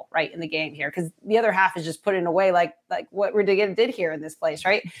half a goal, right, in the game here, because the other half is just put in a way like what Rudiger did here in this place,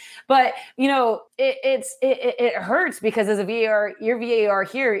 right? But, it hurts because as a VAR, your VAR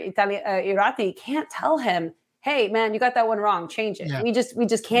here, Irati, can't tell him, hey, man, you got that one wrong. Change it. Yeah. We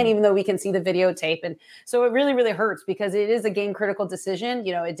just can't, even though we can see the videotape. And so it really, really hurts because it is a game critical decision.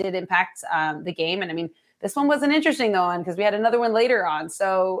 It did impact the game. And I mean, this one wasn't interesting though, because we had another one later on.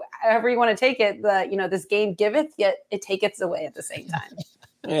 So however you want to take it, this game giveth, yet it taketh away at the same time.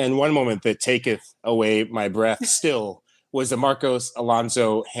 And one moment that taketh away my breath still was the Marcos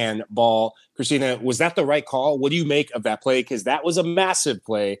Alonso handball. Christina, was that the right call? What do you make of that play? Because that was a massive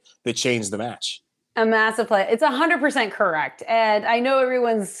play that changed the match. A massive play. It's 100% correct. And I know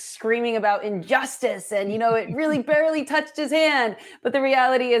everyone's screaming about injustice and, it really barely touched his hand. But the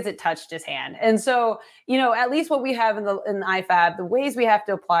reality is it touched his hand. And so, at least what we have in the IFAB, the ways we have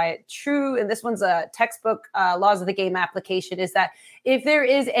to apply it, true, and this one's a textbook laws of the game application, is that if there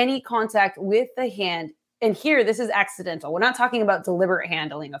is any contact with the hand, and here, this is accidental. We're not talking about deliberate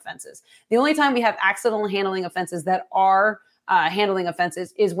handling offenses. The only time we have accidental handling offenses that are handling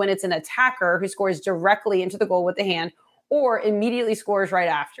offenses is when it's an attacker who scores directly into the goal with the hand or immediately scores right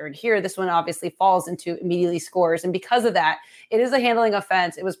after. And here, this one obviously falls into immediately scores. And because of that, it is a handling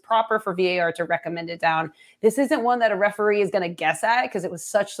offense. It was proper for VAR to recommend it down. This isn't one that a referee is going to guess at because it was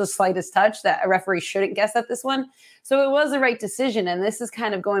such the slightest touch that a referee shouldn't guess at this one. So it was the right decision. And this is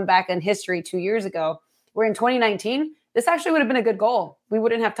kind of going back in history 2 years ago, where in 2019, this actually would have been a good goal. We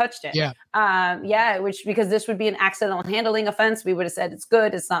wouldn't have touched it. Because this would be an accidental handling offense. We would have said it's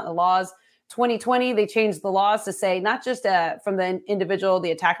good. It's not in the laws. 2020, they changed the laws to say not just from the individual,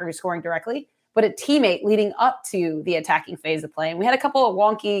 the attacker who's scoring directly, but a teammate leading up to the attacking phase of play. And we had a couple of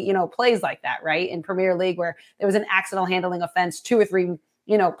wonky, plays like that, right? In Premier League where there was an accidental handling offense 2 or 3,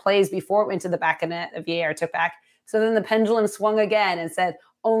 plays before it went to the back of net, the VAR took back. So then the pendulum swung again and said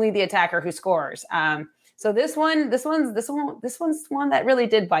only the attacker who scores. So this one's one that really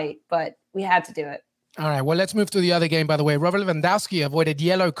did bite, but we had to do it. All right, well, let's move to the other game, by the way. Robert Lewandowski avoided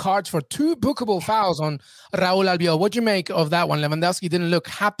yellow cards for 2 bookable fouls on Raul Albiol. What do you make of that one? Lewandowski didn't look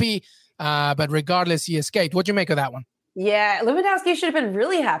happy, but regardless, he escaped. What do you make of that one? Yeah, Lewandowski should have been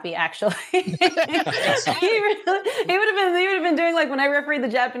really happy, actually. he would have been doing like when I refereed the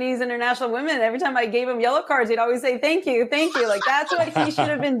Japanese international women. Every time I gave him yellow cards, he'd always say, thank you. Like, that's what he should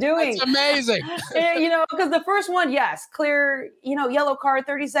have been doing. That's amazing. Because the first one, yes, clear, yellow card,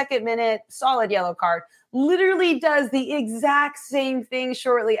 32nd minute, solid yellow card, literally does the exact same thing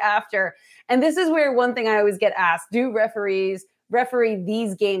shortly after. And this is where one thing I always get asked, do referees referee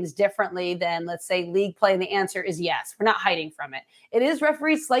these games differently than, let's say, league play? And the answer is yes. We're not hiding from it. It is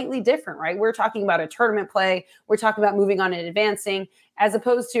refereed slightly different, right? We're talking about a tournament play. We're talking about moving on and advancing, as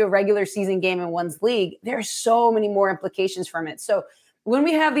opposed to a regular season game in one's league. There are so many more implications from it. So when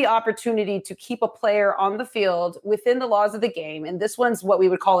we have the opportunity to keep a player on the field within the laws of the game, and this one's what we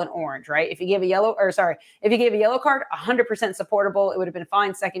would call an orange, right? If you gave a yellow card, 100% supportable, it would have been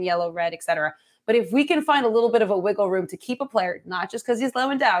fine, second yellow, red, etc. But if we can find a little bit of a wiggle room to keep a player, not just because he's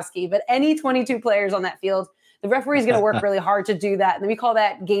Lewandowski, but any 22 players on that field, the referee is going to work really hard to do that. And we call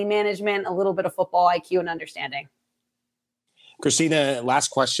that game management, a little bit of football IQ and understanding. Christina, last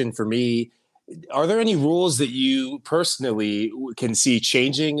question for me. Are there any rules that you personally can see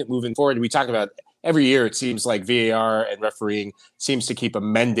changing moving forward? We talk about every year, it seems like VAR and refereeing seems to keep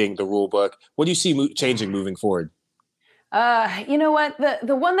amending the rule book. What do you see changing moving forward? You know what?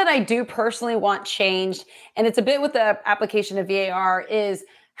 The one that I do personally want changed, and it's a bit with the application of VAR, is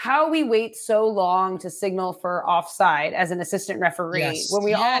how we wait so long to signal for offside as an assistant referee when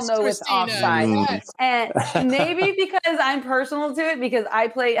we all know it's offside. And maybe because I'm personal to it, because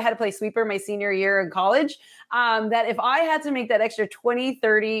I had to play sweeper my senior year in college, that if I had to make that extra 20,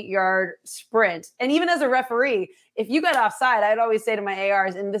 30-yard sprint, and even as a referee, if you got offside, I'd always say to my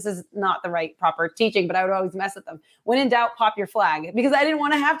ARs, and this is not the right proper teaching, but I would always mess with them. When in doubt, pop your flag, because I didn't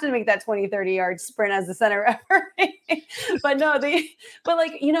want to have to make that 20, 30-yard sprint as the center referee. But no, the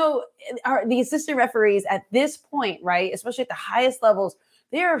assistant referees at this point, right, especially at the highest levels,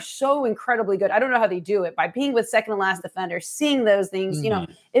 they are so incredibly good. I don't know how they do it, by being with second to last defender, seeing those things.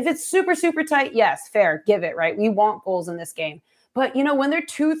 Mm-hmm. If it's super, super tight, yes, fair, give it, right? We want goals in this game. But, when they're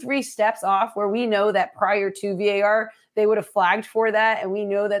 2-3 steps off, where we know that prior to VAR, they would have flagged for that, and we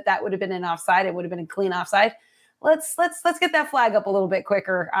know that that would have been an offside, it would have been a clean offside. Let's get that flag up a little bit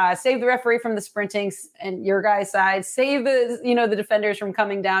quicker. Save the referee from the sprinting and your guy's side. Save the defenders from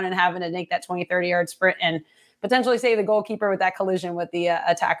coming down and having to make that 20, 30-yard sprint, and potentially save the goalkeeper with that collision with the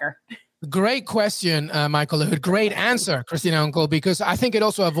attacker. Great question, Michael. Great answer, Christina Uncle, because I think it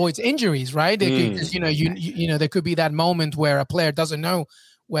also avoids injuries, right? Because there could be that moment where a player doesn't know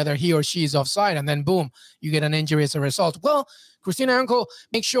whether he or she is offside, and then boom, you get an injury as a result. Well, Christina Uncle,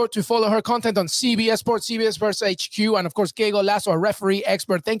 make sure to follow her content on CBS Sports, CBS Sports HQ, and of course, Diego Lasso, a referee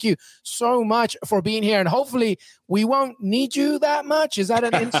expert. Thank you so much for being here, and hopefully we won't need you that much. Is that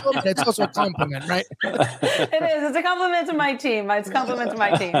an insult? It's also a compliment, right? It is. It's a compliment to my team. It's a compliment to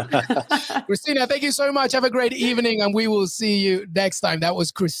my team. Christina, thank you so much. Have a great evening, and we will see you next time. That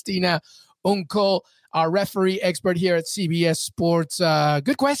was Christina Uncle. our referee expert here at CBS Sports.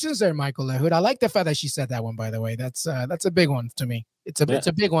 Good questions there, Michael Lahoud. I like the fact that she said that one, by the way. That's a big one to me. It's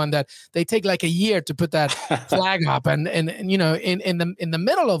a big one that they take like a year to put that flag up, and in the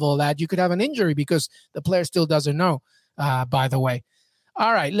middle of all that, you could have an injury because the player still doesn't know. By the way,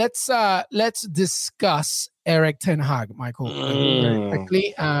 all right, let's discuss Erik ten Hag, Michael, very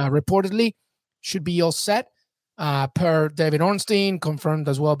quickly. Reportedly, should be all set per David Ornstein, confirmed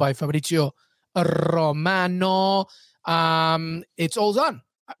as well by Fabrizio Romano. It's all done.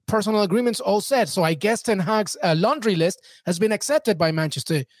 Personal agreements all set. So I guess Ten Hag's laundry list has been accepted by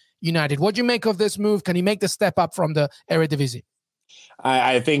Manchester United. What do you make of this move? Can he make the step up from the Eredivisie?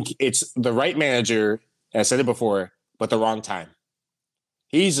 I think it's the right manager. I said it before, but the wrong time.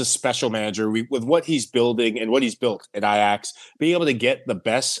 He's a special manager with what he's building and what he's built at Ajax, being able to get the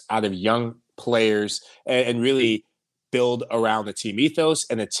best out of young players and really build around the team ethos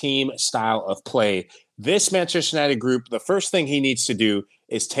and a team style of play. This Manchester United group, the first thing he needs to do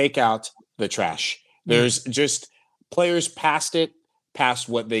is take out the trash. There's just players past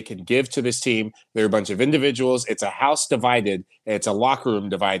what they can give to this team. They're a bunch of individuals. It's a house divided. It's a locker room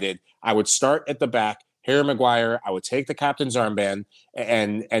divided. I would start at the back. Harry Maguire, I would take the captain's armband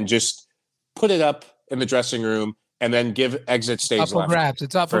and just put it up in the dressing room and then give exit stage left.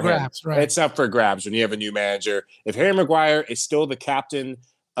 It's up for grabs, right? It's up for grabs when you have a new manager. If Harry Maguire is still the captain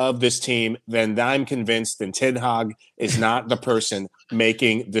of this team, then I'm convinced that Ten Hag is not the person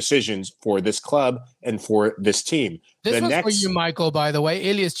making decisions for this club and for this team. This was for you, Michael, by the way.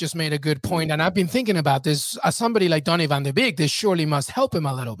 Elias just made a good point, and I've been thinking about this. As somebody like Donny van de Beek, this surely must help him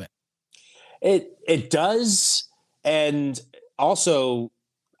a little bit. It does, and also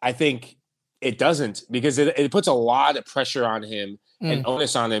I think it doesn't, because it puts a lot of pressure on him and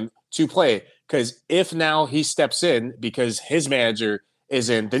onus on him to play. Because if now he steps in because his manager is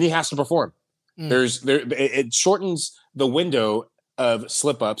in, then he has to perform. It shortens the window of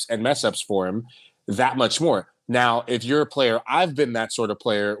slip-ups and mess-ups for him that much more. Now, if you're a player, I've been that sort of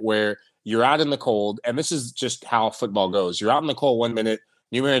player where you're out in the cold, and this is just how football goes. You're out in the cold 1 minute,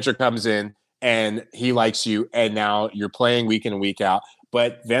 new manager comes in, and he likes you, and now you're playing week in and week out.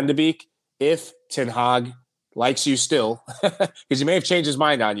 But Van de Beek, if Ten Hag likes you still, because he may have changed his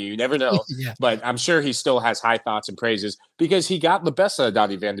mind on you, you never know. But I'm sure he still has high thoughts and praises because he got the best out of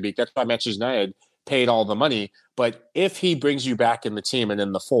Donny van de Beek. That's why Manchester United paid all the money. But if he brings you back in the team and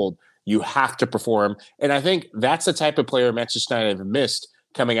in the fold, you have to perform. And I think that's the type of player Manchester United have missed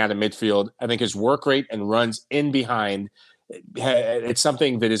coming out of midfield. I think his work rate and runs in behind, it's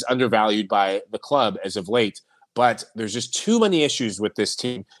something that is undervalued by the club as of late. But there's just too many issues with this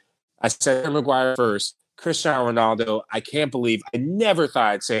team. I said Maguire first. Cristiano Ronaldo, I can't believe I never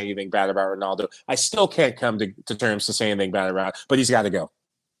thought I'd say anything bad about Ronaldo. I still can't come to terms to say anything bad about it, but he's got to go.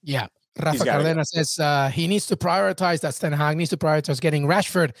 Yeah. Rafa Cardena says he needs to prioritize, that Ten Hag needs to prioritize getting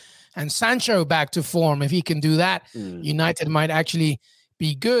Rashford and Sancho back to form. If he can do that, United might actually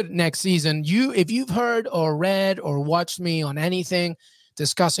be good next season. If you've heard or read or watched me on anything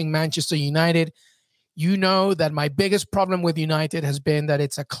discussing Manchester United, you know that my biggest problem with United has been that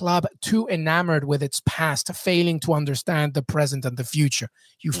it's a club too enamored with its past, failing to understand the present and the future.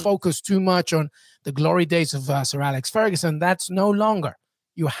 You focus too much on the glory days of Sir Alex Ferguson. That's no longer.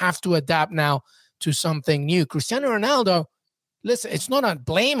 You have to adapt now to something new. Cristiano Ronaldo, listen, it's not a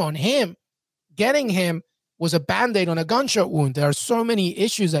blame on him. Getting him was a Band-Aid on a gunshot wound. There are so many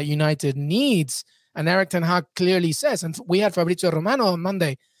issues that United needs, and Erik ten Hag clearly says, and we had Fabrizio Romano on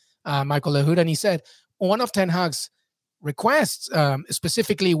Monday, Michael Lahoud, and he said one of Ten Hag's requests,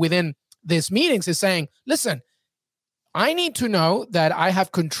 specifically within these meetings, is saying, listen, I need to know that I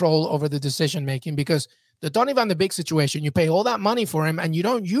have control over the decision-making, because the Donny van de Beek situation, you pay all that money for him and you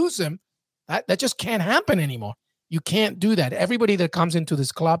don't use him, that just can't happen anymore. You can't do that. Everybody that comes into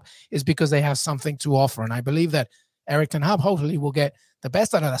this club is because they have something to offer. And I believe that Erik ten Hag hopefully will get the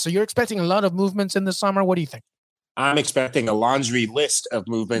best out of that. So you're expecting a lot of movements in the summer. What do you think? I'm expecting a laundry list of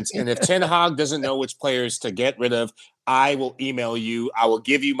movements. And if Ten Hag doesn't know which players to get rid of, I will email you. I will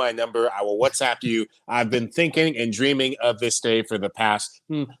give you my number. I will WhatsApp you. I've been thinking and dreaming of this day for the past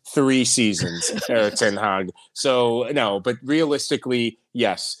 3 seasons, Erik ten Hag. So, no, but realistically,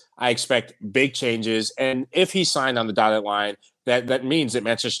 yes, I expect big changes. And if he signed on the dotted line, that means that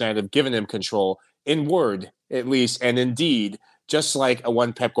Manchester United have given him control in word, at least, and in deed, just like a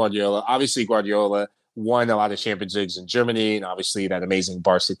one Pep Guardiola. Obviously, Guardiola won a lot of Champions Leagues in Germany, and obviously that amazing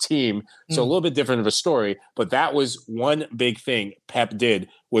Barca team. So a little bit different of a story, but that was one big thing Pep did,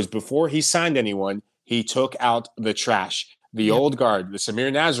 was before he signed anyone, he took out the trash. The old guard, the Samir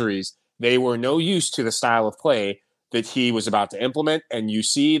Nasri's, they were no use to the style of play that he was about to implement, and you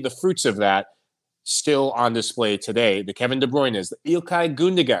see the fruits of that still on display today. The Kevin De Bruynes, the Ilkay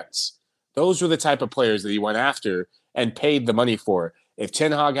Gundogan's. Those were the type of players that he went after and paid the money for. If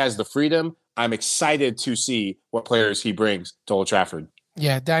Ten Hag has the freedom, I'm excited to see what players he brings to Old Trafford.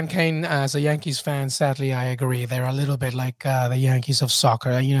 Yeah, Dan Kane, as a Yankees fan, sadly, I agree. They're a little bit like the Yankees of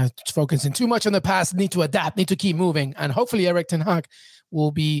soccer. Focusing too much on the past, need to adapt, need to keep moving. And hopefully Erik ten Hag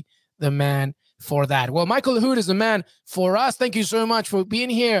will be the man for that. Well, Michael Lahoud is the man for us. Thank you so much for being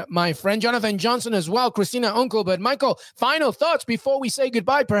here, my friend. Jonathan Johnson as well, Christina Uncle. But Michael, final thoughts before we say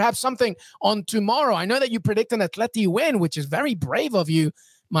goodbye, perhaps something on tomorrow. I know that you predict an Atleti win, which is very brave of you,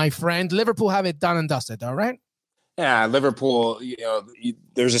 my friend. Liverpool have it done and dusted, all right? Yeah, Liverpool,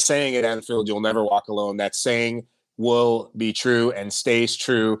 there's a saying at Anfield, you'll never walk alone. That saying will be true and stays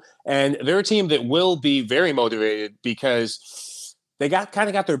true. And they're a team that will be very motivated because they got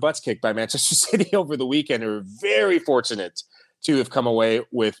their butts kicked by Manchester City over the weekend. They were very fortunate to have come away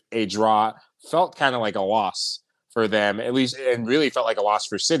with a draw. Felt kind of like a loss for them, at least, and really felt like a loss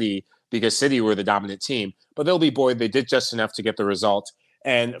for City because City were the dominant team. But they'll be buoyed. They did just enough to get the result.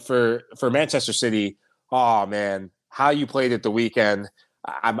 And for Manchester City, oh man, how you played at the weekend.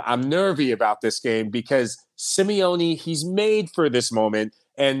 I'm nervy about this game because Simeone, he's made for this moment.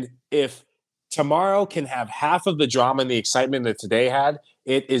 And if tomorrow can have half of the drama and the excitement that today had,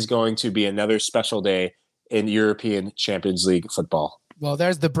 it is going to be another special day in European Champions League football. Well,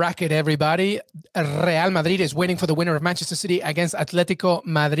 there's the bracket, everybody. Real Madrid is waiting for the winner of Manchester City against Atletico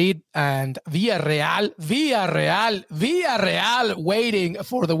Madrid, and Villarreal waiting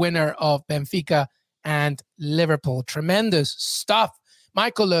for the winner of Benfica and Liverpool. Tremendous stuff.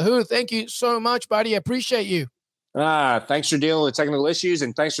 Michael Lahoud, thank you so much, buddy. I appreciate you. Thanks for dealing with technical issues,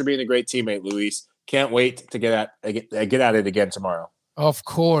 and thanks for being a great teammate, Luis. Can't wait to get at it again tomorrow. Of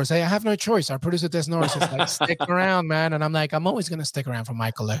course. I have no choice. Our producer, Des Norris, is like, stick around, man. And I'm like, I'm always going to stick around for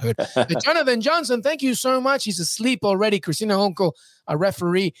Michael Lahoud. Jonathan Johnson, thank you so much. He's asleep already. Christina Uncle, a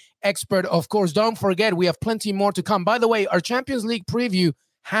referee expert. Of course, don't forget, we have plenty more to come. By the way, our Champions League preview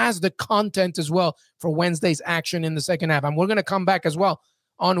has the content as well for Wednesday's action in the second half. And we're going to come back as well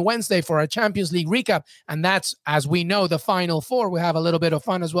on Wednesday for our Champions League recap. And that's, as we know, the Final Four. We have a little bit of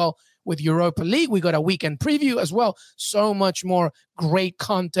fun as well with Europa League. We got a weekend preview as well. So much more great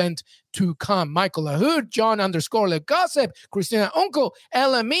content to come. Michael Lahoud, John_Le Gossip, Christina Uncle,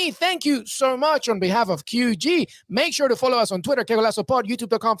 LME. Thank you so much on behalf of QG. Make sure to follow us on Twitter, Kegolasso Pod,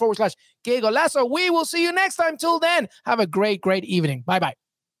 youtube.com/Kegolasso. We will see you next time. Till then, have a great, great evening. Bye-bye.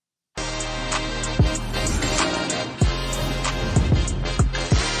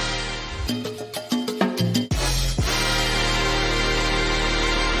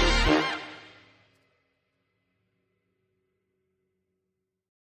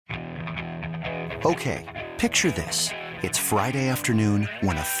 Okay, picture this. It's Friday afternoon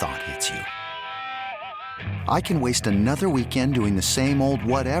when a thought hits you. I can waste another weekend doing the same old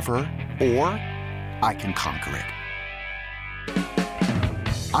whatever, or I can conquer it.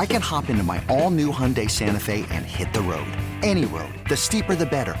 I can hop into my all-new Hyundai Santa Fe and hit the road. Any road. The steeper, the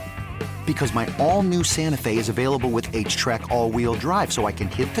better. Because my all-new Santa Fe is available with H-Track all-wheel drive, so I can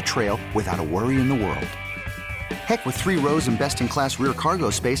hit the trail without a worry in the world. Heck, with 3 rows and best-in-class rear cargo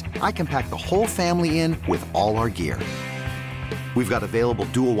space, I can pack the whole family in with all our gear. We've got available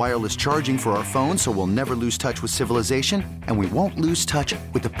dual wireless charging for our phones, so we'll never lose touch with civilization, and we won't lose touch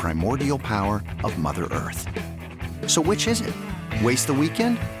with the primordial power of Mother Earth. So which is it? Waste the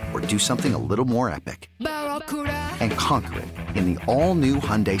weekend or do something a little more epic? And conquer it in the all-new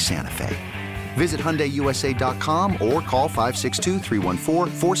Hyundai Santa Fe. Visit HyundaiUSA.com or call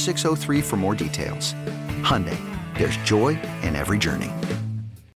 562-314-4603 for more details. Hyundai, there's joy in every journey.